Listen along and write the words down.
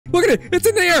at it. It's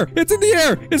in the air. It's in the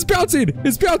air. It's bouncing.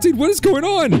 It's bouncing. What is going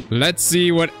on? Let's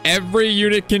see what every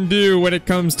unit can do when it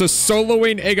comes to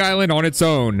soloing Egg Island on its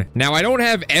own. Now, I don't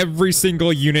have every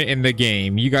single unit in the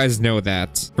game. You guys know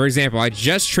that. For example, I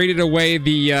just traded away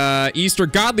the Easter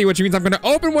Godly, which means I'm going to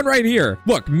open one right here.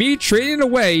 Look, me trading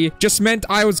away just meant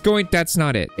I was going... That's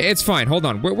not it. It's fine. Hold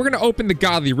on. We're going to open the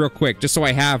Godly real quick just so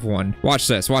I have one. Watch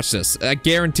this. Watch this.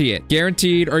 Guarantee it.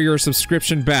 Guaranteed or your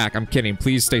subscription back. I'm kidding.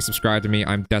 Please stay subscribed to me.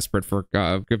 I'm desperate for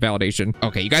good validation.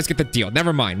 Okay, you guys get the deal.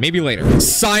 Never mind. Maybe later.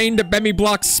 Signed Bemi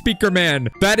Block Speaker Man.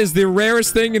 That is the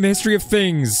rarest thing in the history of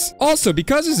things. Also,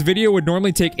 because this video would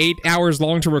normally take 8 hours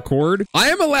long to record, I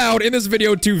am allowed in this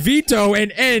video to veto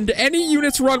and end any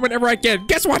units run whenever I can.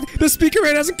 Guess what? The Speaker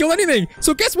Man hasn't killed anything.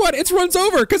 So guess what? It runs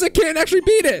over because it can't actually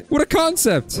beat it. What a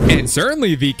concept. And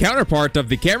certainly the counterpart of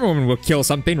the camerawoman will kill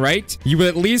something, right? You will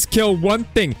at least kill one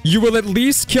thing. You will at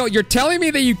least kill... You're telling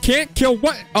me that you can't kill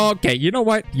what? Okay, you know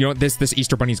what? You know, this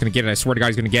Easter Bunny is going to get it. I swear to God,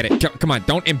 he's going to get it. Come on,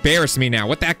 don't embarrass me now.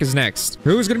 What the heck is next?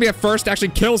 Who's going to be the first to actually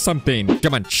kill something?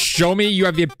 Come on, show me you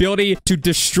have the ability to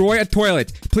destroy a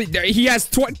toilet. Please, he has...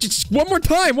 Just one more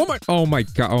time. One more... Oh my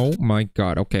God. Oh my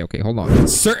God. Okay, hold on.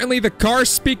 Certainly the car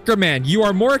Speaker Man. You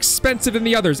are more expensive than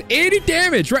the others. 80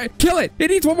 damage, right? Kill it.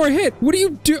 It needs one more hit. What do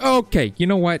you do? Okay, you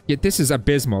know what? Yeah, this is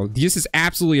abysmal. This is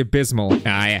absolutely abysmal.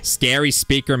 Ah, yeah. Scary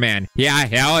Speaker Man. Yeah,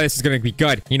 oh, this is gonna be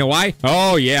good. You know why?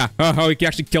 Oh, yeah. Oh, he can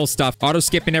actually kill stuff.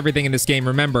 Auto-skipping everything in this game,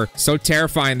 remember. So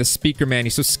terrifying, the Speaker Man.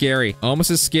 He's so scary.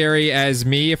 Almost as scary as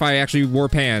me if I actually wore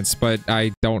pants, but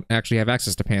I don't actually have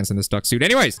access to pants in this duck suit.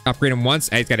 Anyways, upgrade him once.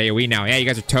 Hey, he's got AoE now. Yeah, you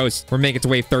guys are toast. We're making it to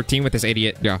wave 13 with this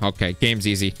idiot. Yeah, okay. Game's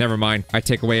easy. Never mind. I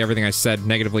take away everything I said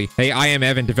negatively. Hey, I am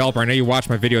Evan, developer. I know you watch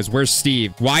my videos. Where's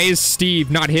Steve? Why is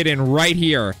Steve not hidden right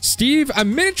here? Steve, a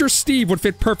miniature Steve would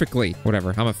fit perfectly.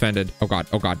 Whatever. I'm offended. Oh God.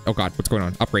 Oh God. Oh God. What's going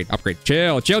on? Upgrade.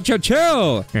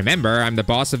 Chill. Remember, I'm the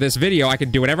boss of this video. I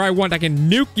can do whatever I want. I can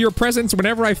nuke your presence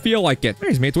whenever I feel like it.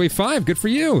 He's made it to wave 5. Good for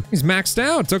you. He's maxed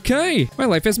out. It's okay. My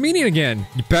life has meaning again.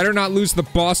 You better not lose the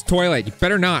boss toilet. You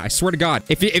better not. I swear to God.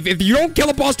 If you don't kill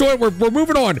the boss toilet, we're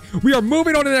moving on. We are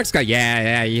moving on to the next guy.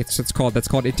 Yeah. That's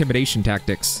called intimidation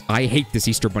tactics. I hate this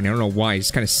Easter Bunny. I don't know why.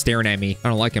 He's kind of staring at me. I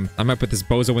don't like him. I might put this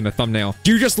bozo in the thumbnail.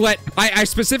 You just let... I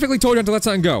specifically told you not to let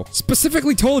something go.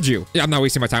 Specifically told you. Yeah, I'm not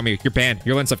wasting my time with you. You're banned.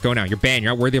 You're letting stuff go now. You're banned.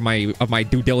 You're not worthy of my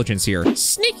due diligence here.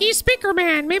 Sneaky Speaker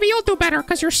Man. Maybe you'll do better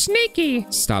because you're sneaky.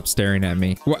 Stop staring at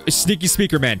me. What? Sneaky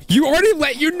Speaker Man. You already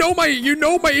let... You know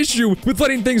my issue with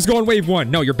letting things go on wave 1.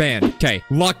 No, you're banned. Okay.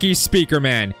 Lucky Speaker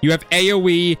Man. You have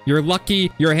AoE. You're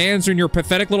lucky. Your hands are in your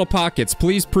pathetic little pockets.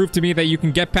 Please prove to me that you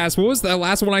can get past... What was the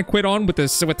last one I quit on with the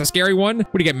scary one?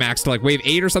 What do you get maxed to like wave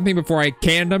 8 or something before I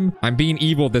canned him? I'm being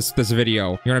evil this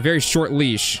video. You're on a very short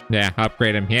leash. Yeah,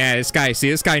 upgrade him. Yeah, this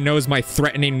guy knows my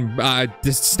threatening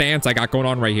this stance I got going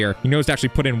on right here. He knows to actually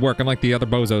put in work, unlike the other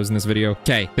bozos in this video.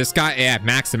 Okay, this guy, yeah,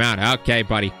 max him out. Okay,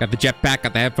 buddy. Got the jetpack,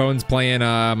 got the headphones playing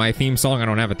my theme song. I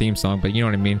don't have a theme song, but you know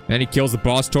what I mean. Then he kills the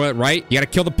boss toilet, right? You gotta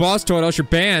kill the boss toilet, else you're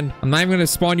banned. I'm not even gonna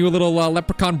spawn you a little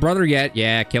leprechaun brother yet.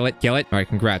 Yeah, kill it. All right,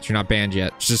 congrats. You're not banned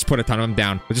yet. Just put a ton of them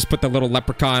down. We'll just put the little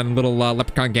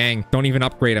leprechaun gang. Don't even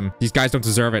upgrade him. These guys don't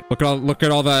deserve it. Look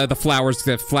at all the flowers,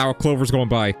 the flower clovers going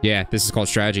by. Yeah, this is called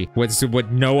strategy.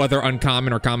 What no other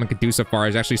uncommon or common could do so far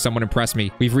is actually somewhat impressed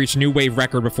me. We've reached a new wave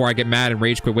record before I get mad and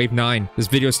rage quit. Wave 9. This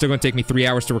video is still gonna take me 3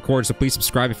 hours to record, so please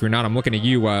subscribe if you're not. I'm looking at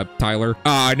you, Tyler.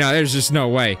 Oh, no, there's just no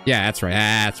way. Yeah, that's right.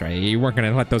 That's right. You weren't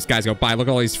gonna let those guys go by. Look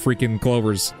at all these freaking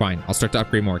clovers. Fine, I'll start to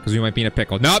upgrade more because we might be in a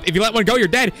pickle. Nope, if you let one go, you're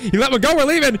dead. You let one go, we're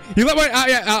leaving. You let one...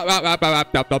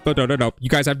 No. You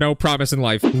guys have no promise in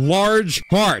life. Large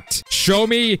heart. Show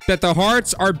me that the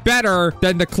hearts are better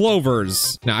than the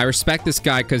clovers. Now, I respect this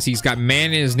guy because he's got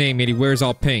man in his name and he wears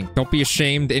all pink. Don't be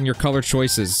ashamed in your color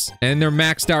choices. And they're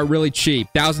maxed out really cheap.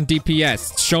 1000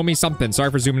 DPS. Show me something.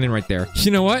 Sorry for zooming in right there.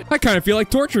 You know what? I kind of feel like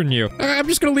torturing you. I'm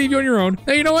just gonna leave you on your own.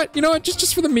 Hey, you know what?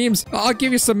 Just for the memes. I'll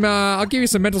give you some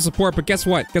mental support, but guess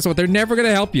what? They're never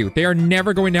gonna help you. They are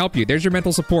never going to help you. There's your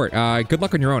mental support. Good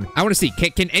luck on your own. I want to see,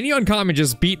 can any uncommon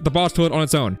just beat the boss toilet on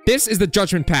its own? This is the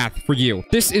judgment path for you.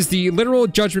 This is the literal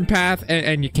judgment path,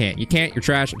 and you can't. You're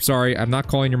trash. I'm sorry. I'm not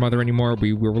calling your mother anymore.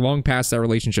 We're long past that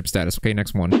relationship status. Okay,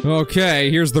 next one.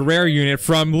 Okay, here's the rare unit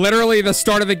from literally the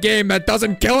start of the game that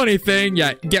doesn't kill anything.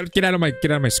 Yeah, get out of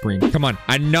my screen. Come on,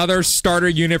 another starter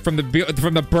unit from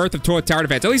the birth of Toilet Tower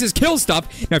Defense. At least it kills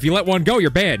stuff. Now, if you let one go, you're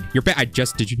banned. You're banned.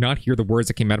 Did you not hear the words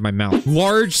that came out of my mouth?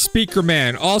 Large Speaker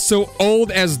Man, also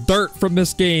old as dirt from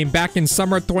this game back in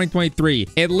summer of 2023.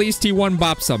 At least he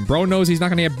one-bopped some. Bro knows he's not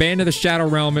gonna get banned to the Shadow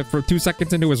Realm for 2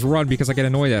 seconds into his run because I get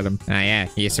annoyed at him. Yeah,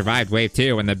 he survived wave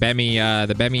 2 and the Bemi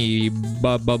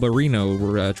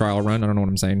Barbarino trial run. I don't know what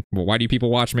I'm saying. Well, why do you people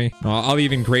watch me? I'll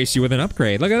even grace you with an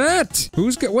upgrade. Look at that.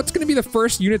 What's gonna be the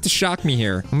first unit to shock me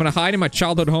here? I'm gonna hide in my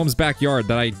childhood home's backyard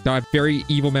that I have very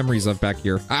evil memories of back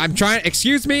here. I'm trying.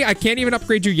 Excuse me. I can't even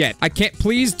upgrade you yet. I can't.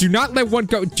 Please do not let one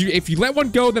go. If you let one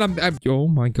go, then I'm oh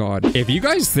my god. If you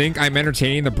guys think I'm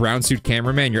entertaining the brown suit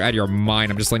cameraman, you're out of your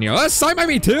mind. I'm just letting you know. Oh, signed by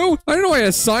me too. I don't know why I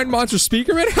signed Monster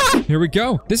Speaker Man. Ha! Here we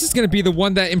go. This is gonna be the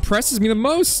one that impresses me the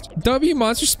most. W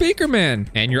Monster Speaker Man.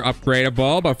 And you're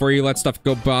upgradable before you let stuff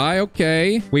go by.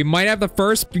 Okay. We might have the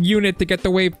first unit to get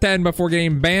to wave 10 before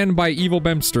getting banned by Evil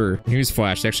Bemster.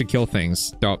 Newsflash, they actually kill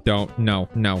things. No.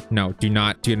 Do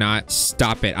not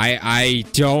stop it. I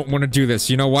don't want to do this.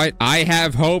 You know what? I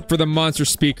have hope for the Monster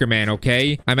Speaker Man,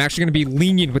 okay? I'm actually going to be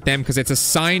lenient with them because it's a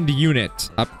signed unit.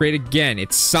 Upgrade again.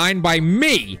 It's signed by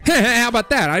me. How about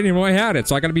that? I didn't even know I had it,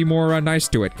 so I got to be more nice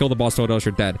to it. Kill the boss Toad, else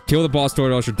you're dead. Kill the boss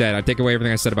Toad, else you're dead. I take away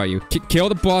everything I said about you. Kill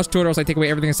the boss Toad, else I take away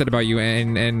everything I said about you,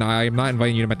 and I'm not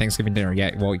inviting you to my Thanksgiving dinner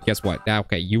yet. Well, guess what?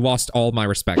 Okay, you lost all my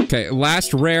respect. Okay,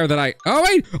 last rare that oh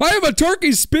wait, I have a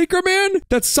Turkey Speaker Man.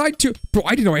 That's signed too. Bro,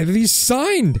 I didn't know any of these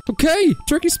signed. Okay,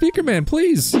 Turkey Speaker Man,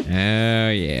 please. Oh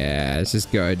yeah, this is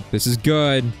good. This is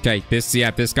good. Okay,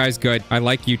 this guy's good. I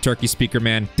like you, Turkey Speaker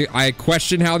Man. I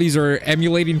question how these are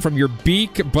emulating from your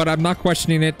beak, but I'm not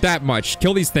questioning it that much.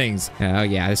 Kill these things. Oh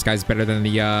yeah, this guy's better than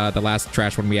the last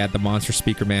trash one we had, the Monster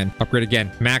Speaker Man. Upgrade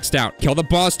again. Maxed out. Kill the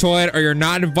boss Toad, or you're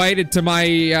not invited to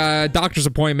my doctor's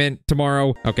appointment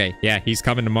tomorrow. Okay, yeah, he's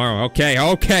coming tomorrow.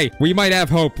 Okay. We might have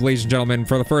hope, ladies and gentlemen,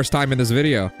 for the first time in this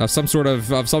video, of some sort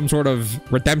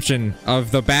of redemption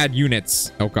of the bad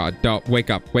units. Oh god, don't wake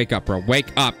up, bro.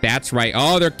 Wake up. That's right.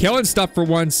 Oh, they're killing stuff for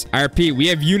once. I repeat, we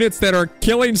have units that are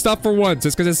killing stuff for once.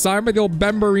 It's because it's signed by the old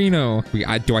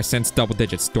Bemberino. Do I sense double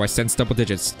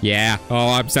digits? Yeah. Oh,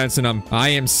 I'm sensing them. I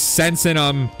am sensing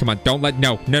them. Come on, don't let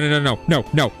no.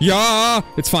 Yeah,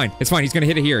 it's fine. He's gonna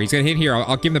hit it here.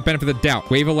 I'll give him the benefit of the doubt.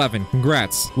 Wave 11.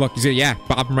 Congrats. Look, yeah,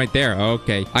 bop him right there.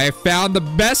 Okay. I have found the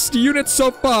best unit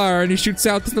so far, and he shoots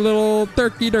out the little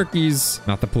turkeys.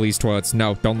 Not the police toilets.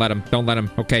 No, don't let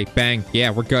him. Okay, bang.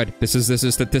 Yeah, we're good. This is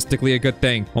statistically a good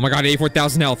thing. Oh my god,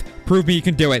 84,000 health. Prove me you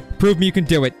can do it.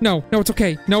 No, it's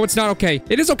okay. No, it's not okay.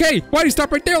 It is okay. Why do you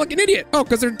stop right there like an idiot? Oh,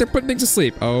 because they're putting things to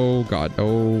sleep. Oh god.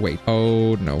 Oh wait.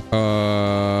 Oh no.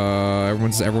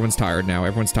 Everyone's tired now.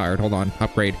 Everyone's tired. Hold on.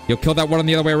 Upgrade. You'll kill that one on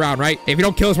the other way around, right? If you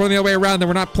don't kill this one on the other way around, then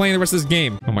we're not playing the rest of this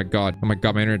game. Oh my god. My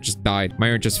internet just died. My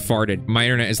internet just farted. My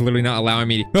internet is literally not allowing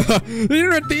me to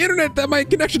the internet that my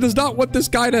connection does not want this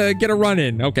guy to get a run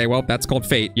in. Okay, well, that's called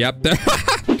fate. Yep.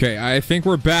 Okay, I think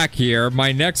we're back here.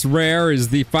 My next rare is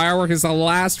the firework. Is the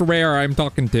last rare I'm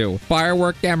talking to.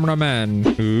 Firework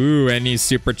cameraman. Ooh, and he's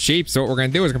super cheap. So what we're gonna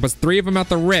do is we're gonna put 3 of them out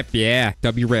the rip. Yeah,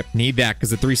 W rip. Need that because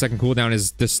the 3-second cooldown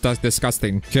is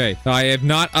disgusting. Okay, I have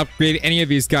not upgraded any of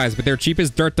these guys, but they're cheap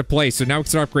as dirt to play. So now we can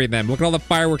start upgrading them. Look at all the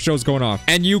fireworks shows going off.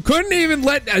 And you couldn't even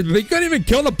they couldn't even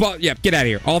kill the boss. Yeah, get out of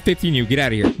here. All 15 you, get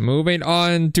out of here. Moving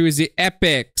on to the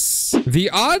epics.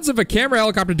 The odds of a camera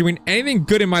helicopter doing anything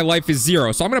good in my life is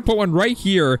 0. So I'm gonna put one right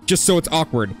here just so it's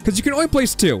awkward. Because you can only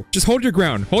place 2. Just hold your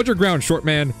ground. Hold your ground, short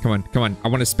man. Come on. I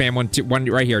want to spam one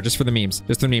right here just for the memes.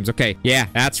 Just for the memes. Okay. Yeah,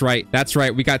 that's right.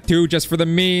 We got 2 just for the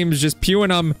memes. Just pewing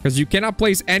them. Because you cannot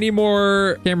place any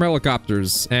more camera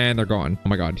helicopters. And they're gone. Oh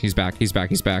my god. He's back.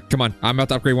 Come on. I'm about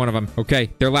to upgrade one of them.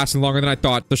 Okay. They're lasting longer than I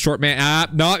thought. The short man.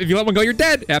 No. If you let one go, you're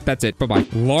dead. Yep, that's it. Bye-bye.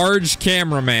 Large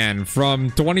cameraman from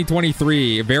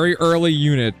 2023. Very early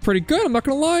unit. Pretty good. I'm not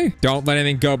gonna lie. Don't let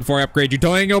anything go before I upgrade you.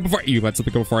 Don't let anything go before you let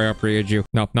something go before I upgraded you.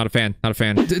 No, not a fan.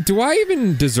 Do I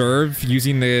even deserve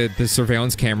using the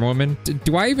surveillance camera woman?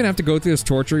 Do I even have to go through this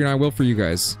torture? You know, I will for you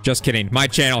guys. Just kidding. My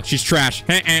channel. She's trash.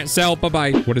 Sell.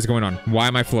 Bye-bye. What is going on? Why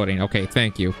am I floating? Okay,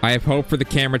 thank you. I have hope for the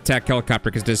camera tech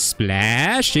helicopter because it's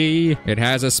splashy. It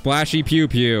has a splashy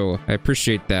pew-pew. I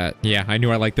appreciate that. Yeah, I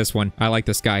knew I liked this one. I like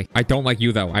this guy. I don't like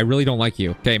you, though. I really don't like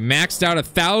you. Okay, maxed out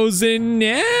 1,000.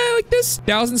 Yeah, like this.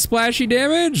 1,000 splashy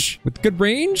damage with good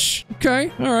range.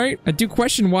 Okay, all right. I do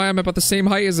question why I'm about the same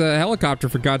height as a helicopter,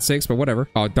 for God's sakes, but whatever.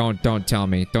 Oh, don't tell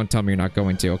me. Don't tell me you're not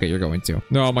going to. Okay, you're going to.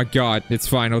 No, my God. It's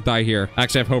fine. I'll die here.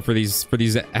 Actually, I have hope for these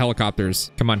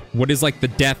helicopters. Come on. What is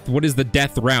the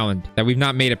death round that we've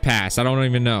not made it past? I don't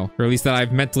even know. Or at least that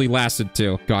I've mentally lasted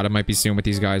to. God, it might be soon with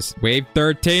these guys. Wave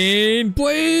 13,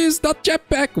 please. Not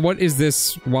jetpack. What is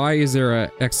this? Why is there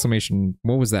a exclamation?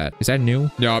 What was that? Is that new?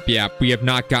 Nope, yeah. We have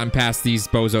not gotten past these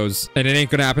bozos. And it ain't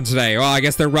gonna happen today. Well, I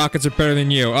guess their rockets are better better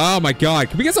than you. Oh my god.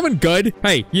 Can we get someone good?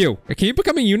 Hey, you. Can you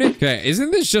become a unit? Okay,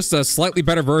 isn't this just a slightly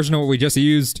better version of what we just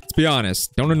used? Let's be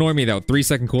honest. Don't annoy me though.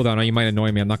 3-second cooldown. Oh, you might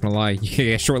annoy me. I'm not gonna lie.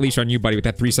 Yeah, short leash on you, buddy, with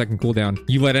that 3-second cooldown.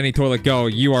 You let any toilet go,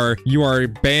 you are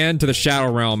banned to the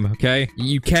shadow realm, okay?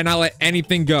 You cannot let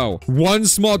anything go. One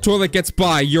small toilet gets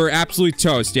by, you're absolutely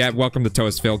toast. Yeah, welcome to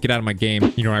toast, Phil. Get out of my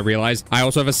game. You know what I realized? I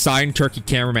also have a signed turkey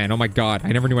cameraman. Oh my god.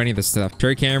 I never knew any of this stuff.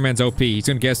 Turkey cameraman's OP. He's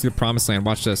gonna get us to the promised land.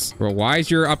 Watch this. Bro, why is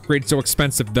your upgrade so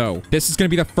expensive though? This is gonna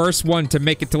be the first one to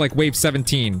make it to like wave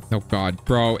 17. Oh god.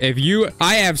 Bro,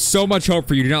 I have so much hope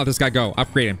for you. Do not let this guy go.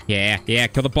 Upgrade him. Yeah,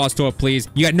 kill the boss toilet, please.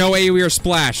 You got no AoE or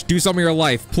splash. Do something with your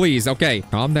life, please. Okay,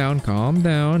 calm down, calm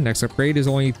down. Next upgrade is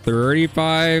only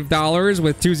 $35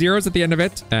 with 2 zeros at the end of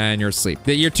it, and you're asleep.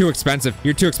 You're too expensive.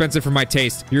 You're too expensive for my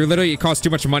taste. It costs too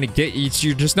much money.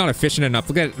 You're just not efficient enough.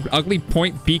 Look at that ugly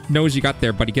point beak nose you got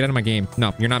there, buddy. Get out of my game.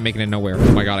 No, you're not making it nowhere.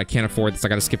 Oh my god, I can't afford this. I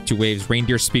gotta skip 2 waves.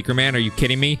 Reindeer speaker man, are you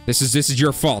kidding me? This is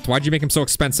your fault. Why'd you make him so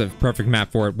expensive? Perfect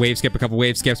map for it. Wave skip, a couple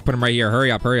wave skips. Put him right here.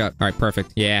 Hurry up, hurry up. All right,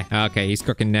 perfect. Yeah, okay, he's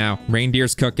cooking now.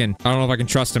 Reindeer's cooking. I don't know if I can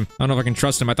trust him.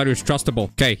 I thought he was trustable.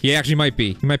 Okay, he actually might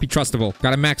be. He might be trustable.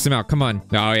 Gotta max him out. Come on.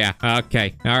 Oh yeah.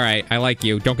 Okay. All right. I like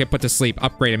you. Don't get put to sleep.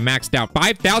 Upgrade him. Maxed out.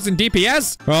 5,000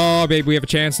 DPS. Oh, babe, we have a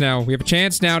chance now. We have a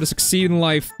chance now to succeed in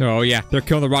life. Oh yeah. They're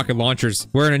killing the rocket launchers.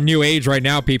 We're in a new age right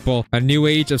now, people. A new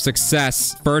age of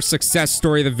success. First success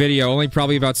story of the video. Only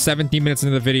probably about 17 minutes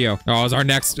into the video. Oh, is our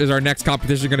next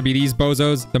competition gonna be these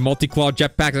bozos? The multi-claw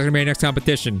jetpacks? That's gonna be our next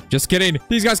competition. Just kidding.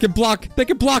 These guys can block. They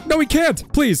can block. No, he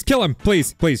can't. Please kill him.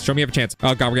 Please. Show me you have a chance.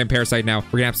 Oh god, we're getting parasite now.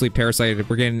 We're getting absolutely parasited.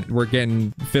 We're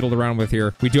getting fiddled around with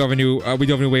here. We do have a new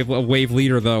wave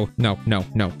leader though. No.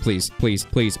 Please.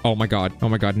 Oh my god,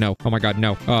 no. Oh my god,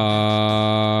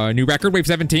 no. New record, wave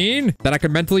 17 that I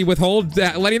could mentally withhold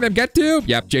letting them get to.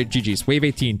 Yep, GG's. Wave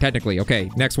 18 technically. Okay,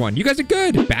 next one. You guys are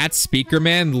good. Bat speaker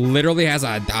man literally has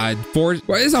a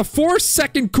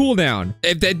 4-second cooldown.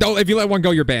 If you let one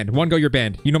go, you're banned. You're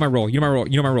banned. You know my role.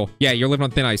 Yeah, you're living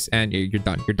on thin ice and you're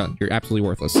done. You're absolutely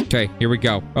worthless. Okay, here we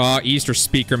go. Easter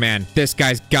speaker man. This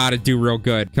guy's gotta do real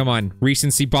good. Come on.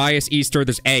 Recency bias, Easter.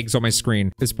 There's eggs on my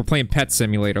screen. We're playing Pet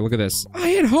Simulator. Look at this. I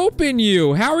had hope in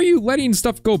you. How are you letting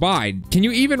stuff go by? Can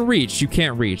you even reach? You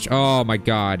can't reach. Oh my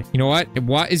god. You know what?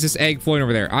 What is this egg floating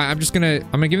over there? I'm gonna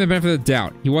give him the benefit of the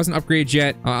doubt. He wasn't upgraded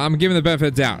yet. I'm giving the benefit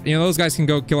of the doubt. You know, those guys can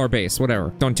go kill our base.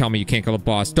 Whatever. Don't tell me you can't kill the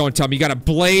boss. Don't tell me you got a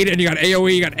blade and you got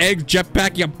AoE, you got eggs,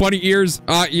 jetpack, you got bunny ears.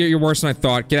 You're worse than I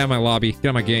thought. Get out of my lobby. Get out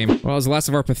of my game. Well, that was the last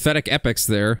of our pathetic epics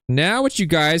there. Now what you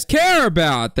guys care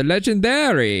about, the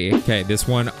legendary. Okay, this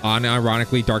one,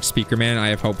 unironically, Dark Speaker Man, I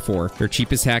have hope for. They're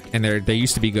cheap as heck, and they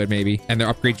used to be good, maybe. And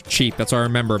their upgrades are cheap. That's all I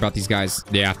remember about these guys.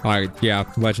 Yeah,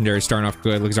 legendary starting off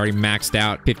good. Looks already maxed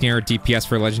out. 1500 DPS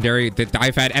for legendary.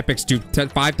 I've had epics do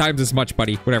 5 times as much,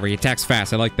 buddy. Whatever, he attacks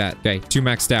fast. I like that. Okay, 2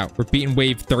 maxed out. We're beating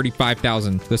wave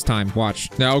 35,000 this time. Watch.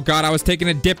 Oh god, I was taking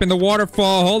a dip in the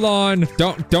waterfall. Hold on.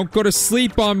 Don't go to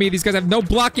sleep on me. These guys have no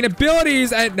blocking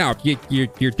abilities. No,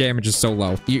 your damage is so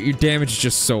low. Your damage is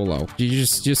just so low. You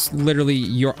just literally,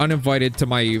 you're uninvited to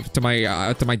my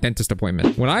dentist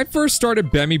appointment. When I first started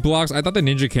Bemi blocks, I thought the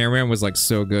ninja cameraman was like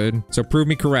so good. So prove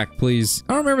me correct, please.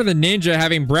 I don't remember the ninja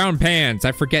having brown pants.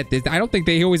 I forget. I don't think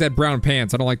they always had brown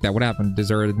pants. I don't like that. What happened? Is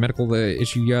there a medical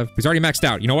issue you have? He's already maxed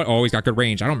out. You know what? Oh, he's got good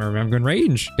range. I don't remember having good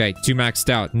range. Okay, 2 maxed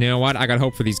out. You know what? I got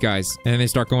hope for these guys. And then they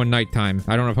start going nighttime.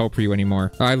 I don't have hope for you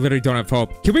anymore. I literally don't have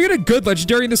hope. Can we get a good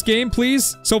legendary in this game,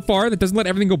 please? So far, that doesn't let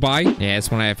everything go by. Yeah,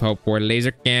 this one I have hope for.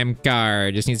 Laser cam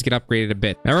car. Just needs to get upgraded a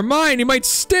bit. Never mind. He might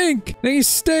stink. He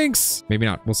stinks. Maybe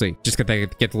not. We'll see. Just get the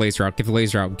laser out. Get the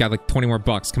laser out. Got like 20 more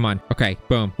bucks. Come on. Okay.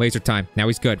 Boom. Laser time. Now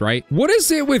he's good, right? What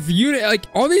is it with unit? Like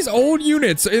all these old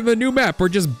units in the new map are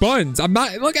just buns. I'm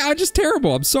just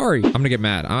terrible. I'm sorry. I'm gonna get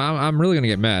mad. I'm really gonna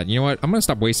get mad. You know what? I'm gonna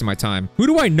stop wasting my time. Who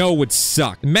do I know would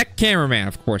suck? Mech cameraman.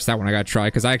 Of course, that one I gotta try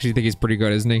because I actually think he's pretty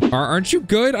good, isn't he? Aren't you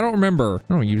good? I don't remember.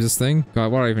 I don't use this thing.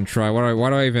 God, why do I even try? Why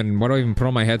do I even put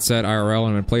on my headset IRL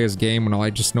and play this game when I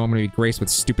just know I'm gonna be graced with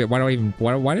stupid? Why did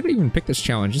I even pick this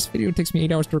challenge? This video takes me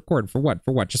 8 hours to record. For what?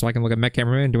 Just so I can look at Mech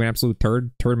cameraman and do an absolute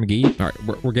turd McGee? All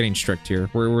right, we're getting strict here.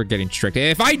 We're getting strict.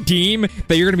 If I deem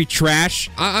that you're gonna be trash,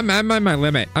 I'm at my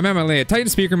limit. I'm at my limit. Titan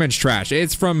Speakerman's trash.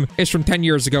 It's from 10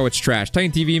 years ago. It's trash.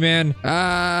 Titan TV man.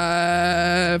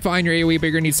 Fine, your AoE, but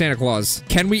you're gonna need Santa Claus.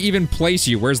 Can we even place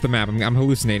you? Where's the map? I'm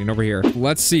hallucinating over here.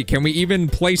 Let's see. Can we even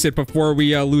place it before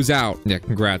we lose out? Yeah,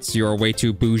 congrats. You're way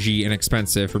too bougie and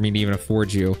expensive for me to even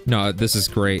afford you. No, this is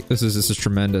great. This is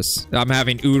tremendous. I'm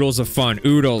having oodles of fun.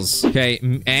 Oodles. Okay,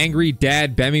 Angry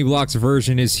Dad Bemi Blocks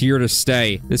version is here to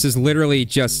stay. This is literally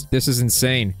this is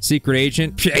insane. Secret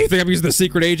agent. You think I'm using the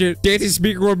secret agent? Dancing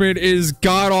Speaker Woman is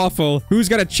god awful. Who's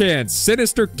got a chance?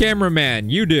 Sinister cameraman,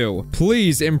 you do.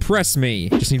 Please impress me.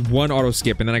 Just need one auto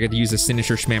skip, and then I get to use the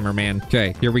sinister schmammerman.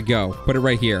 Okay, here we go. Put it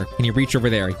right here. Can you reach over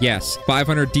there? Yes.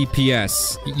 500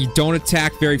 DPS. You don't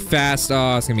attack very fast.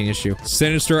 Oh, it's gonna be an issue.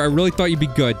 Sinister, I really thought you'd be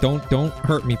good. Don't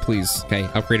hurt me, please. Okay,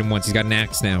 upgrade him once. He's got an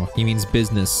axe now. He means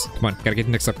business. Come on, gotta get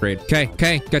the next upgrade.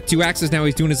 Okay, got 2 axes now.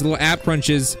 He's doing his little ab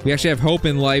crunches. We actually have hope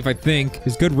in life, I think.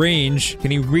 His good range. Can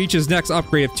he reach his next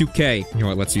upgrade of 2K? You know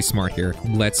what? Let's be smart here.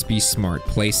 Let's be smart.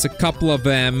 Place a couple of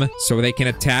them so they can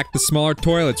attack the smaller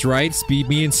toilets, right? Speed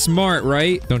being smart,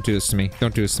 right? Don't do this to me.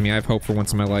 Don't do this to me. I have hope for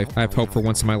once in my life. I have hope for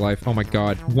once in my life. Oh my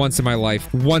god. Once in my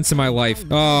life. Once in my life.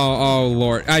 Oh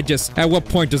lord. At what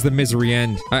point does the misery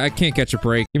end? I can't catch a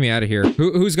break. Get me out of here.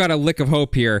 Who's got a lick of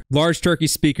hope here? Large turkey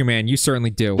speaker man. You certainly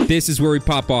do. This is where we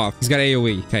pop off. He's got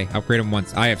AoE. Okay, upgrade him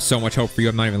once. I have so much hope for you.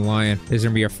 I'm not even lying. This is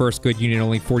gonna be our first good unit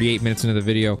only 48 minutes into the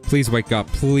video. Please wake up.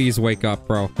 Please wake up,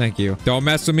 bro. Thank you. Don't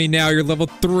mess with me now. You're level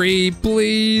 3,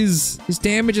 please. His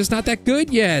damage is not that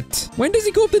good yet. When does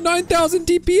he go up to 9,000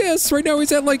 DPS? Right now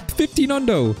he's at like 15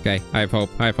 undo. Okay, I have hope.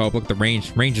 I have hope. Look, the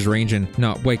range. Range is ranging.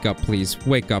 No, wake up, please.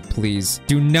 Wake up, please.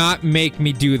 Do not make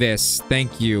me do this.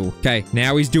 Thank you. Okay,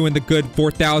 now he's doing the good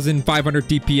 4,500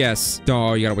 DPS.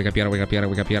 Oh, you gotta wake up. You gotta wake up. You gotta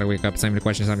wake up. You gotta wake up. It's not even a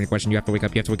question. It's not even a question. You have to wake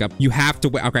up. You have to wake up. You have to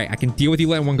wake. Okay, I can deal with you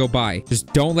letting one go by.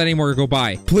 Just don't let any more go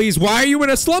by. Please, why are you in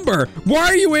a slumber? Why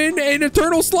are you in an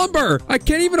eternal slumber? I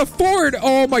can't even afford.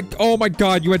 Oh my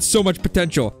god, you had so much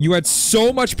potential. You had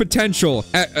so much potential.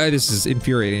 This is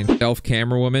infuriating. Elf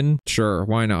camera woman? Sure,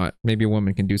 why not? Maybe a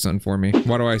woman can do something for me.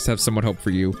 Why do I have somewhat hope for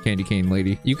you, candy cane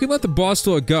lady? You can let the boss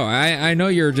toilet go. I know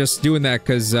you're just doing that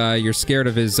because you're scared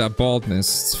of his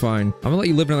baldness. It's fine. I'm gonna let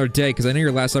you live another day because I know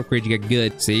your last upgrade you got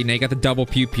good. See, now you got the double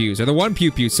pew-pews. Or the 1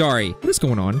 pew-pew, sorry. What is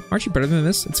going on? Aren't you better than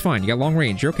this? It's fine. You got long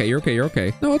range. You're okay. You're okay. You're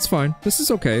okay. No, it's fine. This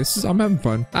is okay. I'm having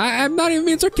fun. I'm not even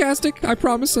being sarcastic. I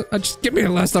promise. Just give me the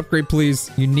last upgrade,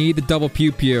 please. You need the double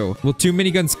pew-pew. Will 2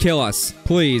 miniguns kill us?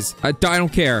 Please. I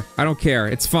don't care. I don't care.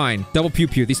 It's fine. Double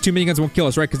pew-pew. These 2 miniguns won't kill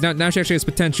us, right? Because now she actually has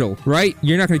potential, right?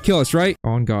 You're not going to kill us, right?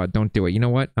 Oh, on God. Don't do it. You know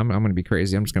what? I'm going to be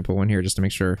crazy. I'm just going to put one here just to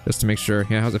make sure. Just to make sure.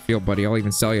 Yeah, how's it feel, buddy? I'll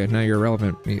even sell you. Now you're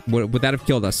irrelevant. Would that have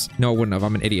killed us? No, it wouldn't have.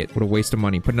 I'm an idiot. What a waste of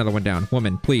money. Put another one down.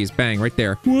 Woman, please. Bang. Right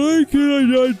there. Why can I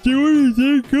not do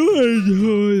anything good?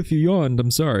 Oh, if you yawned,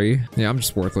 I'm sorry. Yeah, I'm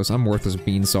just worthless. I'm worthless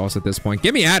bean sauce at this point.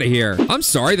 Get me out of here. I'm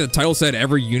sorry that the title said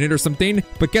every unit or something,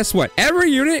 but guess what? Every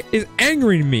unit is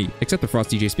angering me. Except the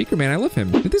Frost DJ speaker, man. I love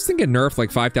him. Did this thing get nerfed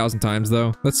like 5,000 times,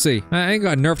 though? Let's see. I ain't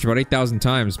got nerfed about 8,000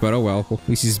 times, but oh well. At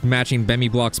least he's matching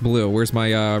Bemmy Blocks blue. Where's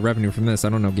my revenue from this? I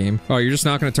don't know, game. Oh, you're just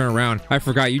not gonna turn around. I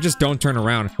forgot. You just don't turn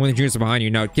around. When the units are behind you.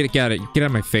 No, get out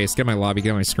of my face. Get out of my lobby. Get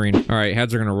out of my screen. All right,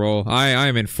 heads are gonna roll. I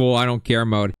am in full I don't care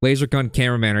mode. Laser gun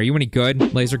cameraman. Are you any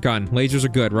good? Laser gun. Lasers are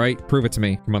good, right? Prove it to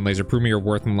me. Come on, laser. Prove me your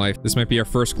worth in life. This might be our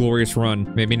first glorious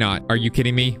run. Maybe not. Are you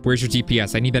kidding me? Where's your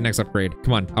DPS? I need that next upgrade.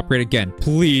 Come on, upgrade again.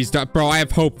 Please, bro, I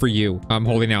have hope for you. I'm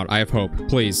holding out. I have hope.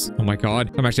 Please. Oh my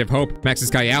god. I'm actually have hope. Max this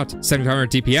guy out.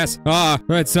 7,500 DPS.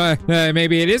 It's,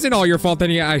 maybe it isn't all your fault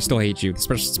then. Yeah, I still hate you.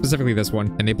 Specifically this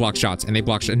one. And they block shots. And they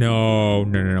block shots. No.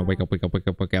 Wake up, wake up, wake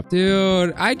up, wake up.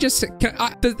 Dude,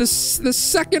 the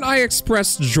second I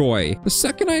express joy. The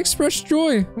second I express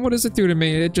joy. What does it do to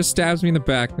me? It just stabs me in the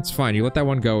back. It's fine. You let that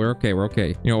one go. We're okay. We're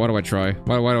okay. You know, why do I try?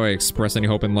 Why do I express any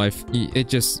hope in life? It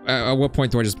just, at what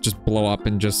point do I just blow up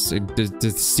and just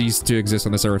cease to exist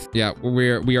on this earth? Yeah,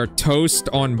 we are toast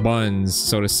on buns,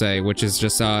 so to say, which is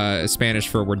just Spanish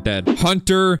for we're dead.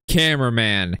 Hunter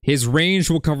cameraman. His range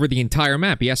will cover the entire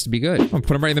map. He has to be good. I'm gonna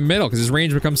put him right in the middle because his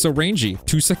range becomes so rangy.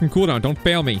 2-second cooldown. Don't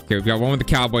fail me. Okay, we've got one with the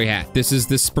cowboy hat. This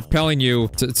is propelling you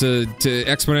to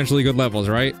exponentially good levels,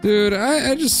 right? Dude,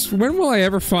 I just, when will I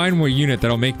ever find one unit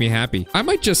that'll make me happy? I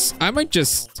might just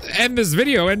end this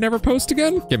video and never post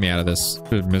again. Get me out of this.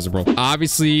 This is miserable.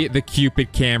 Obviously, the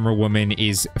Cupid camera woman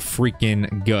is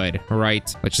freaking good,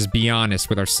 right? Let's just be honest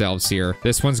with ourselves here.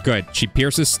 This one's good. She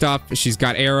pierces stuff. She's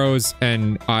got arrows,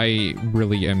 and I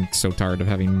really am so tired of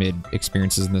having mid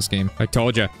experiences in this game. I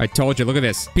told you. Look at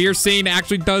this. Piercing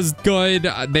actually does good.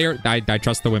 I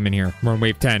trust the women here. We're on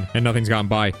wave 10, and nothing's gone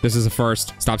by. This is a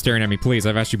first. Stop staring at me, please.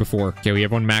 I've asked you before. Okay, we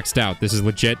have one maxed out. This is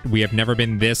legit. We have never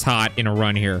been this hot in a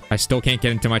run here. I still can't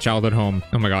get into my childhood home.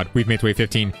 Oh my god, we've made it to wave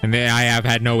 15, and I have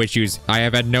had no issues. I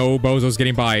have had no bozos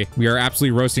getting by. We are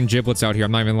absolutely roasting giblets out here.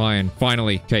 I'm not even lying.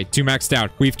 Finally. Okay, 2 maxed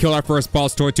out. We've killed our first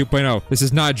boss toy 2.0. This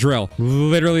is not a drill.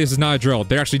 Literally, this is not a drill.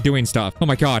 They're actually doing stuff. Oh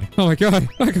my god. Oh my god.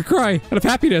 I could cry out of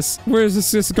happiness. Where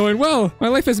is this going? Well, my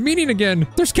life has meaning again.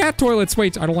 There's cat toilets.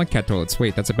 Wait, I don't like cat toilets.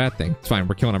 Wait, that's a bad thing. It's fine.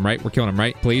 We're killing them, right? We're killing them,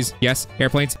 right? Please. Yes.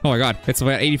 Airplanes. Oh my god. It's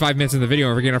about 85 minutes in the video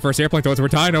and we're getting our first airplane toilets. We're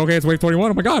tied. Okay, it's wave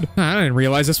 21. Oh my god. I didn't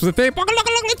realize this was a thing.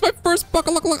 It's my first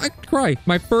buckle. Look. cry.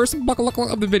 My first buckle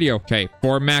of the video. Okay,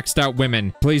 4 maxed out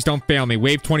women. Please don't fail me.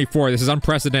 Wave 24. This is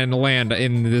unprecedented land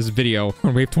in this video.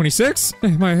 On wave 26?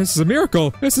 This is a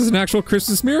miracle. This is an actual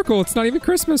Christmas miracle. It's not even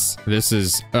Christmas. This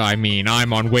is, I mean,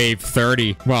 I'm on wave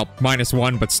 30. Well,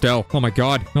 -1, but still. Oh my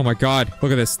god. Oh my god.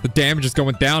 Look at this. The damage is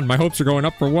going down. My hopes are going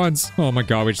up for once. Oh my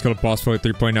god, we just got a boss fight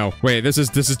 3.0. Wait, this is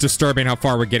disturbing how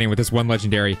far we're getting with this one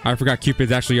legendary. I forgot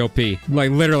Cupid's actually OP.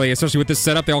 Like, literally, especially with this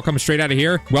setup, they all come straight out of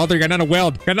here. Welder, you got nothing to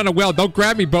weld. You got nothing to weld. Don't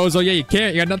grab me, bozo. Yeah, you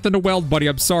can't. You got nothing to weld, buddy.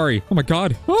 I'm sorry. Oh my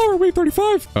god. Oh, we're wave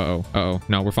 35. Uh-oh. Uh-oh.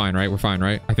 No, we're fine, right? We're fine,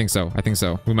 right? I think so. I think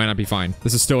so. We might not be fine.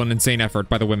 This is still an insane effort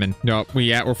by the women. No,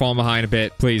 we're falling behind a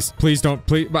bit. Please. Please don't.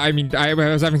 Please. I mean, I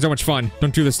was having so much fun.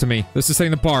 Don't do this to me. This is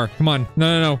setting the bar. Come on.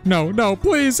 No.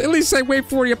 Please. At least say wave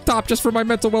 40 up top just for my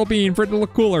mental well-being, for it to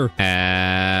look cooler.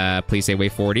 Please say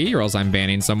wave 40 or else I'm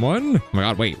banning someone. Oh my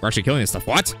god, wait. We're actually killing this stuff.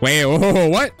 What? Wait, whoa,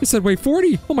 what? It said wave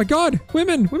 40. Oh my god.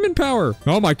 Women power.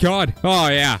 Oh my god. Oh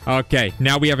yeah. Okay.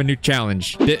 Now we have a new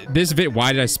challenge. This vid.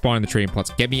 Why did I spawn in the trading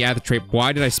plots? Get me out of the trade.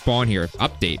 Why did I spawn here?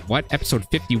 Update. What? Episode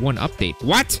 51 update.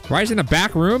 What? Why is it in the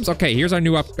back rooms? Okay, here's our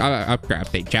new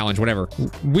update challenge, whatever.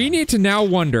 We need to now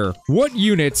wonder what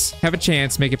units have a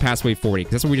chance to make it past wave 40,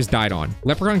 because that's what we just died on.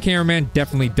 Leprechaun Cameraman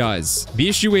definitely does. The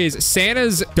issue is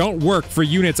Santas don't work for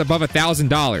units above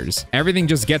 $1,000. Everything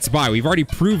just gets by. We've already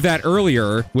proved that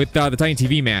earlier with the Tiny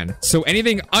TV Man. So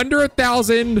anything under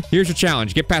 1,000, here's your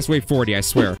challenge. Get past wave 40, I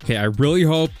swear. Okay, I really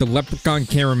hope the Leprechaun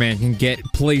Cameraman can get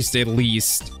placed at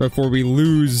least before we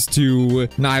lose to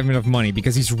not having enough money,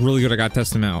 because he's really good. I gotta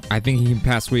test him out. I think he can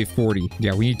pass wave 40.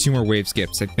 Yeah, we need 2 more wave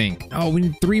skips, I think. Oh, we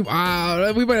need 3. We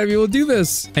might not be able to do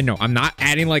this. And no, I'm not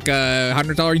adding like a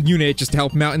 $100 unit just to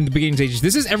help him out in the beginning stages.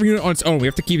 This is every unit on its own. We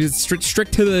have to keep it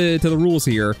strict to the rules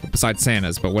here, besides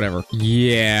Santa's, but whatever.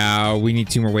 Yeah, we need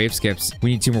 2 more wave skips.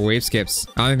 We need 2 more wave skips.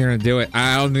 I don't think they're gonna do it.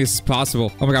 I don't think this is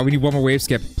possible. Oh my god, we need 1 more wave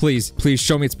skip. Please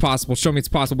show me it's possible. Show me it's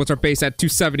possible. What's our base at?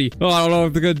 270. Oh, I don't know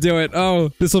if they're gonna do it.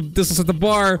 Oh, this will set the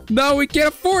bar. No, we can't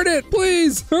afford it.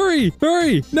 Please, hurry.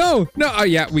 No. Oh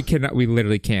yeah, we cannot. We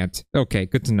literally can't. Okay,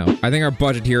 good to know. I think our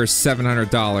budget here is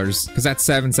 $700, because that's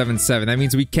 777. That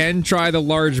means we can try the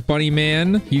large bunny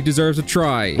man. He deserves a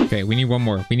try. Okay, we need 1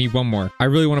 more. We need 1 more. I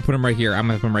really want to put him right here. I'm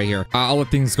gonna put him right here. I'll let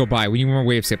things go by. We need 1 more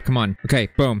wave skip. Come on. Okay,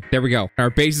 boom. There we go. Our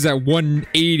base is at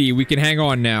 180. We can hang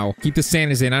on now. Keep the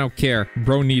Santas in. I don't care.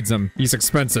 Bro needs them. He's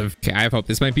expensive. Okay, I have hope.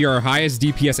 This might be our highest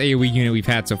DPS AoE unit we've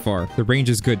had so far. The range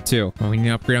is good too. Oh, we need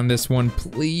to upgrade on this one.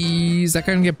 Please. That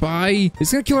can get by.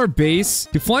 It's gonna kill our base.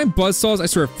 Do flying buzzsaws? I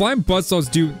swear, flying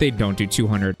buzzsaws they don't do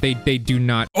 200. They do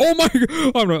not. Oh my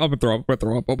god. I'm gonna throw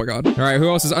up. Oh my god. All right, who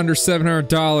else is under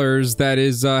 $700 that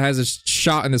is has a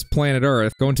shot in this planet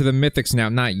Earth? Going to the mythics now.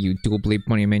 Not you, dual bleep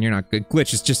money man. You're not good.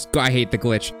 Glitch is just. I hate the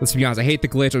glitch. Let's be honest. I hate the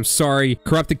glitch. I'm sorry.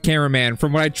 Corrupted cameraman.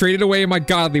 From what I traded away in my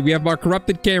godly, we have our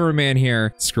corrupted cameraman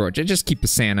here. Screw it. Just keep the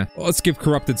Santa. Let's give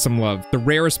corrupted some love. The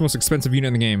rarest, most expensive unit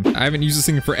in the game. I haven't used this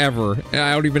thing in forever.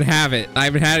 I don't even have it. I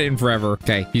haven't had it in forever.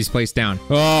 Okay, he's placed down.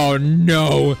 Oh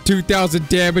no. 2,000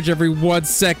 damage every 1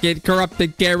 second.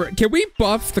 Corrupted camera. Can we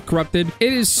buff the corrupted?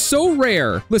 It is so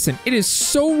rare. Listen, it is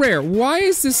so rare. Why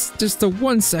is this just a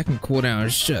 1 second cooldown?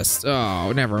 It's just,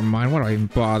 oh, never mind. Why do I even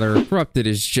bother? Corrupted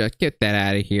is just, get that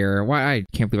out of here. Why? I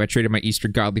can't believe I traded my Easter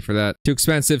godly for that. Too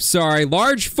expensive. Sorry.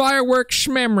 Large firework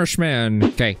schmamrishman.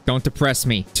 Okay, don't depress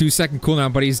me. 2 second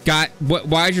cooldown, but he's got, what?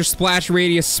 Why is your splash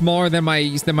radius smaller than my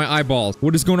eyeballs?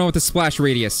 What is going on with the splash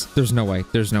radius? There's no way.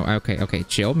 There's no, okay,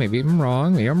 chill. Maybe I'm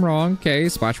wrong. Okay,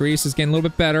 splash radius is getting a little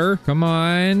bit better. Come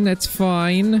on, that's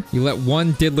fine. You let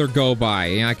 1 diddler go by,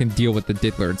 and I can deal with the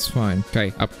diddler. It's fine.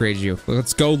 Okay, upgrade you.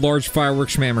 Let's go, large firework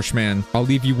schmamrishman. I'll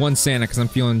leave you 1 Santa because I'm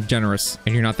feeling generous,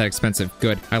 and you're not that expensive.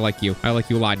 Good. I like you. I like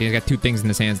you a lot. He's got 2 things in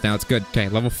his hands now. It's good. Okay,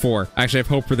 level 4. I actually have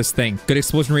hope for this thing. Good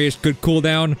explosion radius, good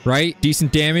cooldown, right?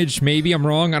 Decent damage. Maybe I'm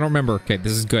wrong. I don't remember. Okay,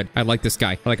 this is good. I like this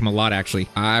guy. I like him a lot, actually.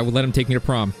 I would let him take me to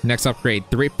prom. Next upgrade.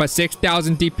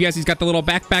 6,000 DPS. He's got the little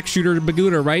backpack shooter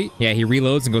Bagooter, right? Yeah, he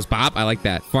reloads and goes bop. I like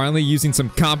that. Finally using some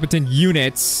competent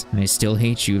units. I still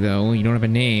hate you, though. You don't have a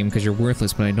name because you're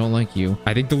worthless, but I don't like you.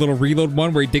 I think the little reload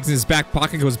one where he digs in his back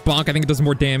pocket goes bonk. I think it does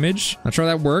more damage. Not sure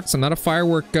how that works. I'm not a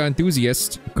firework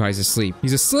enthusiast. Guy's asleep.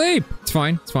 He's asleep. It's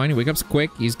fine. It's fine. He wakes up quick.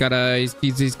 He's got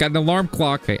an alarm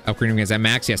clock. Okay, upgrading against that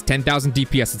max. Yes, 10,000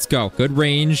 DPS. Let's go. Good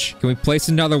range. Can we place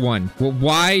another one? Well,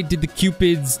 why did the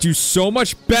Cupids do so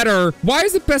much better? Why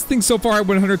is the best thing so far at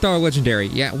 $100 legendary?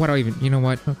 Yeah, what do I even, you know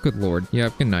what? Oh, good lord. Yeah,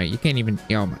 good night. You can't even,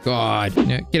 oh my god.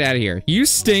 Yeah, get out of here. You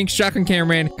stink, shotgun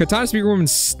cameraman. Katana speaker woman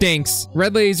stinks.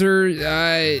 Red laser,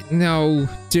 no.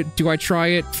 Do I try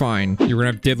it? Fine. fine. You're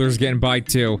gonna have diddlers getting by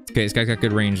too. Okay, this guy's got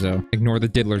good range though. Ignore the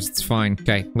diddlers, it's fine.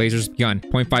 Okay, lasers begun.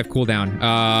 0.5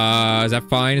 cooldown. Is that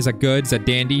fine? Is that good? Is that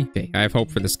dandy? Okay, I have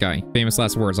hope for this guy. Famous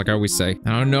last words, like I always say.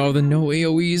 I don't know, the no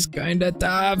AoE is kinda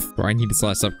tough. Bro, I need this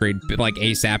last upgrade, like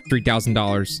ASAP.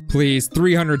 $3,000. Please,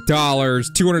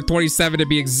 $300. 227 to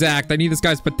be exact. I need this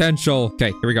guy's potential.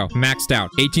 Okay, here we go. Maxed out.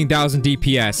 18,000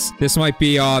 DPS. This might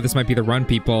be the run,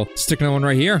 people. Stick another one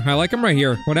right here. I like him right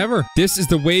here. Whatever. This is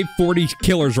the wave 40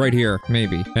 killers right here.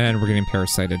 Maybe. And we're getting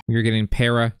parasited. You're getting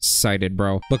parasited,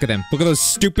 bro. Look at them. Look at those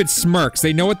stupid smirks.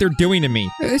 They know what they're doing to me.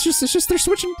 It's just, they're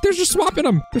switching. They're just swapping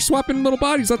them. They're swapping little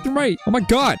bodies left and right. Oh my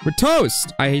God. We're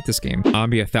toast. I hate this game. I'm gonna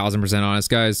be 1,000% honest,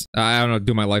 guys. I don't know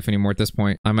do my life anymore at this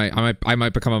point. I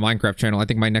might become a Minecraft channel. I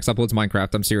think my next upload's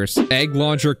Minecraft. I'm serious. Egg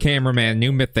launcher cameraman.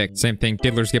 New mythic. Same thing.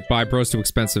 Diddlers get by. Bro's too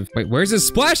expensive. Wait, where's his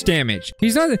splash damage?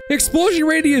 He's not. Explosion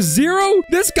radius 0?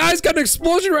 This guy's got an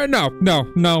explosion right now.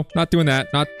 No, not doing that.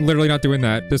 Literally not doing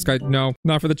that. This guy, no,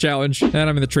 not for the challenge. And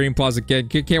I'm in the trading plaza again.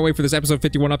 Can't wait for this episode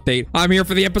 51 update. I'm here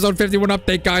for the episode 51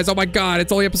 update, guys. Oh my God,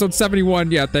 it's only episode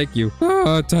 71. Yeah, thank you.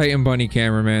 Oh, Titan Bunny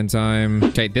cameraman time.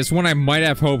 Okay, this one I might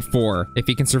have hope for. If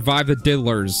he can survive the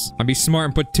diddlers. I'll be smart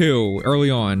and put 2 early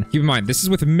on. Keep in mind, this is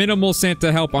with minimal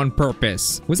Santa help on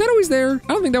purpose. Was that always there?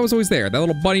 I don't think that was always there. That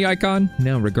little bunny icon.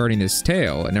 Now regarding this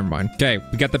tail, never mind. Okay,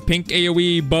 we got the pink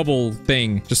AoE bubble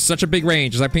thing. Just such a big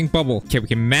range. Just like pink bubble. Okay, we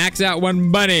can max out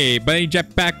one bunny. Bunny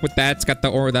jetpack with that. It's got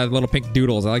that little pink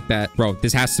doodles. I like that. Bro,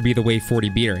 this has to be the wave 40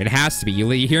 beater. It has to be. You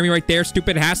hear me right there?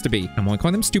 Stupid. It has to be. I'm only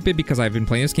calling them stupid because I've been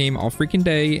playing this game all freaking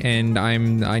day and I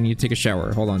need to take a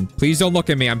shower. Hold on. Please don't look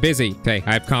at me. I'm busy. Okay,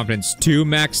 I have confidence. 2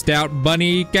 maxed out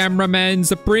bunny cameraman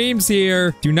supremes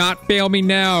here. Do not fail me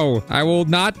now. I will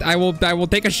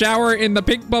take a shower in the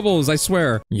pink bubbles. I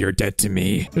swear. You're dead to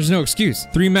me. There's no excuse.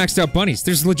 3 maxed out bunnies.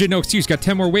 There's legit no excuse. Got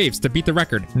 10 more waves to beat the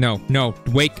record. No.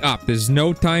 Wake up. There's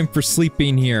no time for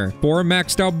sleeping here. 4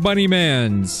 maxed out bunny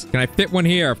mans. Can I fit one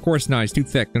here? Of course not. It's too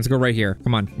thick. Let's go right here.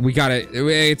 Come on. We got it.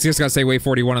 It's just gotta say wave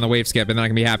 41 on the wave skip and then I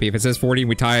can be happy. If it says 40 and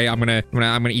we tie, I'm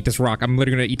gonna eat this rock. I'm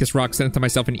literally gonna eat this rock, send it to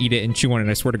myself and eat it and chew on it.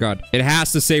 I swear to God. It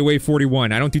has to say wave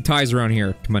 41. I don't do ties around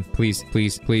here. Come on. Please.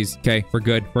 Okay. We're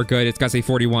good. It's gotta say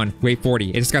 41. Wave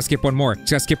 40. It just gotta skip one more. No.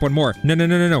 It's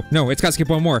gotta skip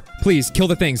one more. Please. Kill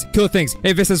the things.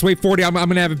 If it says wave 40, I'm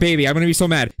gonna have a baby. I'm gonna be so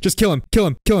mad. Just kill him.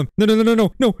 No.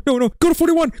 Go to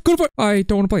 41. Go to 40. I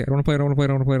don't wanna play. I don't wanna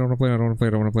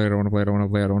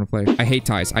play. I hate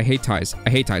ties.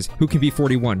 Who can be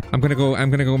 41? I'm gonna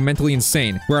go mentally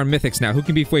insane. We're on mythics now. Who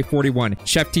can be wave 41?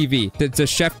 Chef TV. Can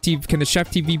the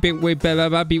Chef TV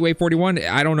beat wave 41?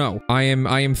 I don't know. I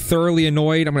am thoroughly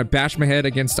annoyed. I'm gonna bash my head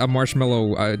against a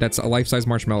marshmallow. That's a life-size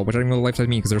marshmallow, which I don't know what life-size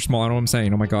means because they're small. I don't know what I'm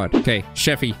saying. Oh my God. Okay.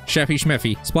 Chefy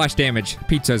Schmeffy. Splash damage.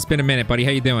 Pizza. It's been a minute, buddy.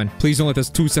 How you doing? Please don't let this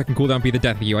 2-second cooldown be the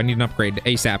death of you. I need an upgrade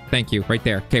ASAP. Thank you. Right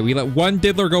there. Okay, we let one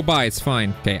diddler go by. It's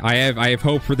fine. Okay, I have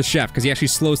hope for the chef because he actually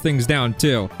slows things down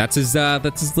too. That's his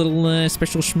little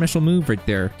special move right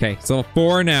there. Okay, it's level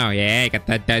 4 now. Yeah, I got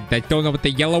that. I don't know what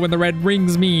the yellow and the red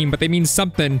rings mean, but they mean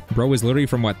something. Bro is literally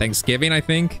from what, Thanksgiving, I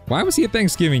think? Why was he at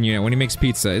Thanksgiving unit when he makes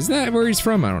pizza? Is that where he's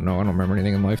from? I don't know. I don't remember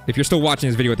anything in life. If you're still watching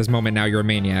this video at this moment now, you're a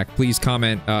maniac. Please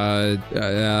comment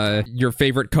your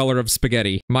favorite color of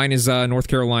spaghetti. Mine is North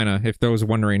Carolina, if those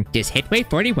wondering. Just hit wave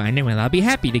 41 and we'll all be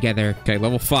happy together. Okay,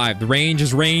 level 5. The range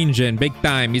is ranging. Big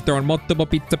time. He's throwing multiple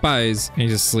pizza pies. And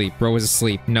he's asleep. Bro is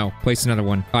asleep. No. Place another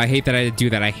one. I hate that I had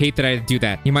to do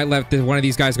that. He might let one of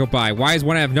these guys go by. Why is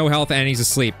one have no health and he's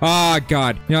asleep? Oh,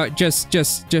 God. You know, just,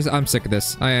 I'm sick of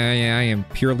this. I am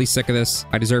purely sick of this.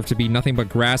 I deserve to be nothing but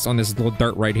grass on this little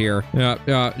dirt right here.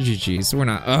 GG's. We're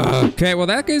not. Okay, well,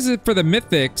 that is it for the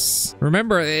mythics.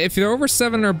 Remember, if you're over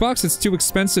 $700, it's too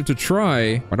expensive to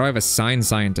try. Why do I have a sign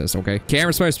scientist? Okay.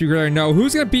 Camera Spire Speaker there. No.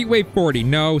 Who's gonna beat wave 40?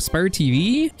 No. Spire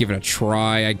TV? Give it a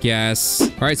try, I guess. All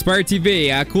right, Spire TV.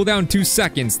 Cooldown 2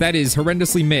 seconds. That is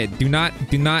horrendously mid. Do not.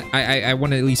 I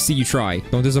want to at least see you try.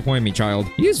 Don't disappoint me, child.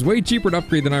 He is way cheaper to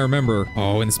upgrade than I remember.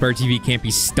 Oh, and the Spire TV can't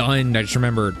be stunned. I just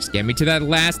remembered. Just get me to that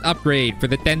last upgrade for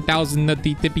the 10,000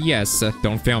 DPS.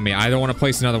 Don't fail me. I don't want to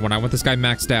place another one. I want this guy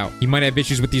maxed out. He might have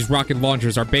issues with these rocket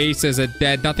launchers. Our base is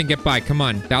dead. Nothing get by. Come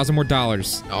on. $1,000 more.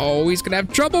 Oh, he's gonna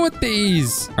have trouble with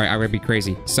these. All right, I'm gonna be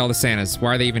crazy. Sell the Santas.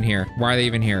 Why are they even here?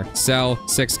 Sell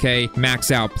 6K.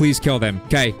 Max out. Please kill them.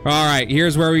 Okay. All right.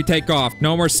 Here's where we take off.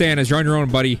 No more Santas. You're on your own,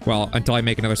 buddy. Well, until I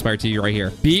make another Spire TV right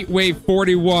here. Beat wave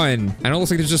 41. I know it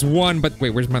looks like there's just one, but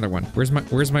wait, where's my other one? Where's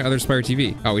my other Spire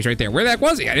TV? Oh, he's right there. Where the heck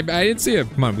was he? I didn't see him.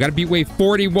 Come on, we gotta beat wave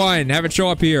 41. Have it show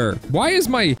up here. Why is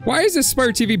this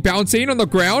Spire TV bouncing on the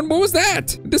ground? What was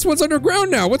that? This one's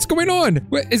underground now. What's going on?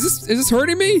 Wait, is this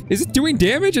hurting me? Is it doing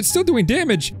damage? It's still doing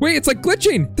damage. Wait, it's like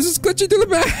glitching. This is glitching through the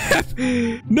back.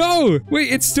 map. No,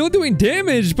 wait, it's still doing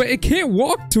damage, but it can't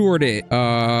walk toward it.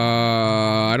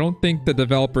 I don't think the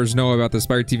developers know about the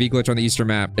Spire TV glitch on the Easter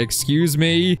map. Excuse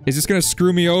me. Is this gonna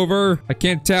screw me over? I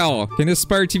can't tell. Can this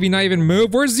Spire TV not even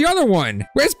move? Where's the other one?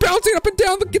 Where's bouncing up and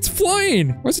down? Look, it's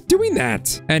flying. Why is it doing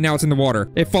that? And now it's in the water.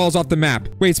 It falls off the map.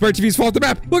 Wait, Spire TV's fall off the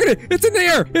map. Look at it. It's in the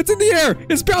air. It's in the air.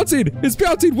 It's bouncing. It's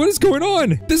bouncing. What is going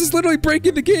on? This is literally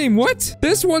breaking the game. What?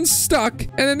 This one's stuck.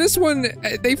 And then this one,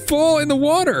 they fall in the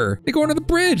water. They go under the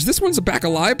bridge. This one's back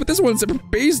alive, but this one's,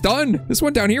 he's done. This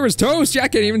one down here is toast. Yeah, I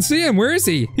can't even see him. Where is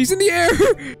he? He's in the air.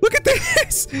 Look at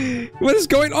this. What is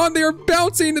going on? They are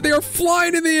bouncing. They are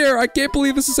flying in the air. I can't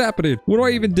believe this is happening. What do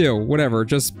I even do? Whatever.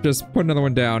 Just put another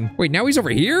one down. Wait, now he's over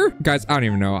here? Guys, I don't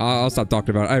even know. I'll stop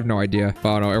talking about it. I have no idea.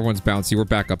 Oh no, everyone's bouncy. We're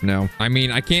back up now. I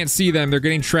mean, I can't see them. They're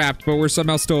getting trapped, but we're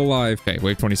somehow still alive. Okay,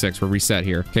 wave 26. We're reset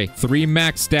here. Okay, 3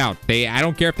 maxed out. I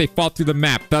don't care if they fall through the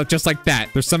map. Just like that.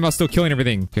 They're somehow still killing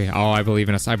everything. Okay, oh, I believe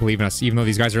in us. I believe in us. Even though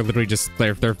these guys are literally just,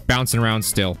 they're bouncing around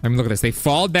still. I mean, look at this. They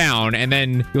fall down, and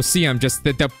then you'll see them just,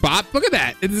 the bop. Look at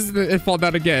that. It fall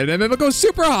down again, and then they'll go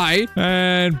super high,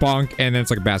 and bonk, and then it's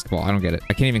like a basketball. I don't get it.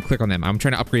 I can't even click on them. I'm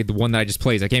trying to upgrade the one that I just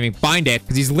placed. I can't even find it,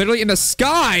 because he's literally in the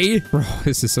sky. Bro,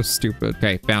 this is so stupid.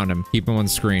 Okay, found him. Keep him on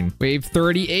the screen. Wave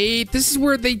 38. This is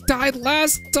where they died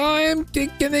last time.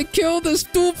 Can they kill this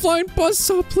dual flying bus?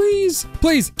 Oh, please.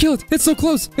 Please, kill it. It's so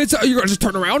close. You're gonna just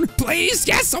turn around? Please,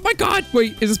 yes. Oh my God.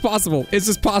 Wait, is this possible? Is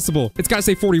this possible? It's gotta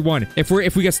say 41. If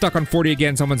we get stuck on 40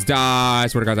 again, someone's died. I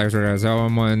swear to God,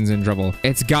 someone's in trouble.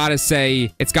 It's gotta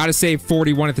say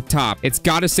 41 at the top. It's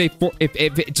gotta say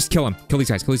just kill him. Kill these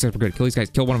guys. Kill these guys. We're good. Kill these guys.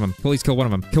 Kill one of them. Please kill one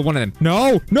of them. Kill one of them.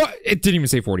 No, it didn't even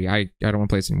say 40. I don't want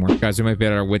to play this anymore. Guys, we might be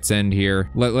at our wits' end here.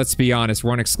 Let's be honest.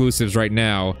 We're on exclusives right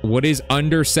now. What is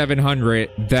under 700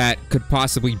 that could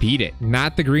possibly beat it?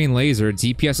 Not the green laser.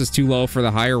 DPS is too low for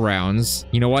the higher rounds.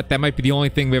 You know what? That might be the only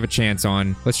thing we have a chance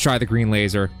on. Let's try the green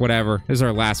laser. Whatever. This is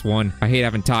our last one. I hate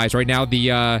having ties. Right now,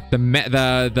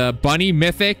 the bunny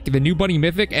mythic, the new bunny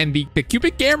mythic, and the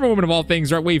cubic camera woman of all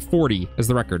things are at wave 40 as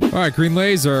the record. All right, green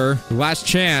laser. Last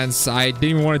chance. I didn't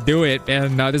even want to do it,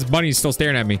 and this bunny's still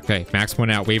staring at me. Okay, max one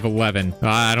out. Wave 11.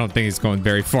 I don't think it's going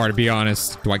very far, to be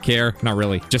honest. Do I care? Not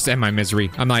really. Just end my misery.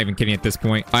 I'm not even kidding at this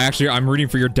point. I'm rooting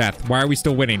for your death. Why are we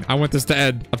still winning? I want this to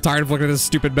end. I'm tired of looking at this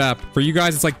stupid map. For you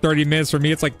guys, it's like 30 minutes. For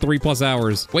me, it's like 3+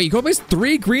 hours. Wait, you go miss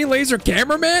 3 green laser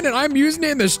cameramen, and I'm using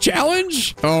it in this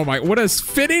challenge? Oh my, what a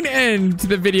fitting end to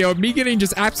the video. Me getting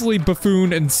just absolutely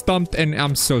buffooned and stumped, and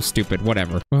I'm so stupid.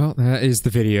 Whatever. Well, that is the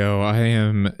video. I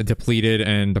am depleted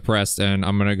and depressed, and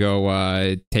I'm gonna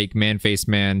go take Man-Face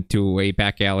Man to a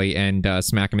back alley and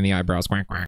smack him in the eyebrows. Quack, quack.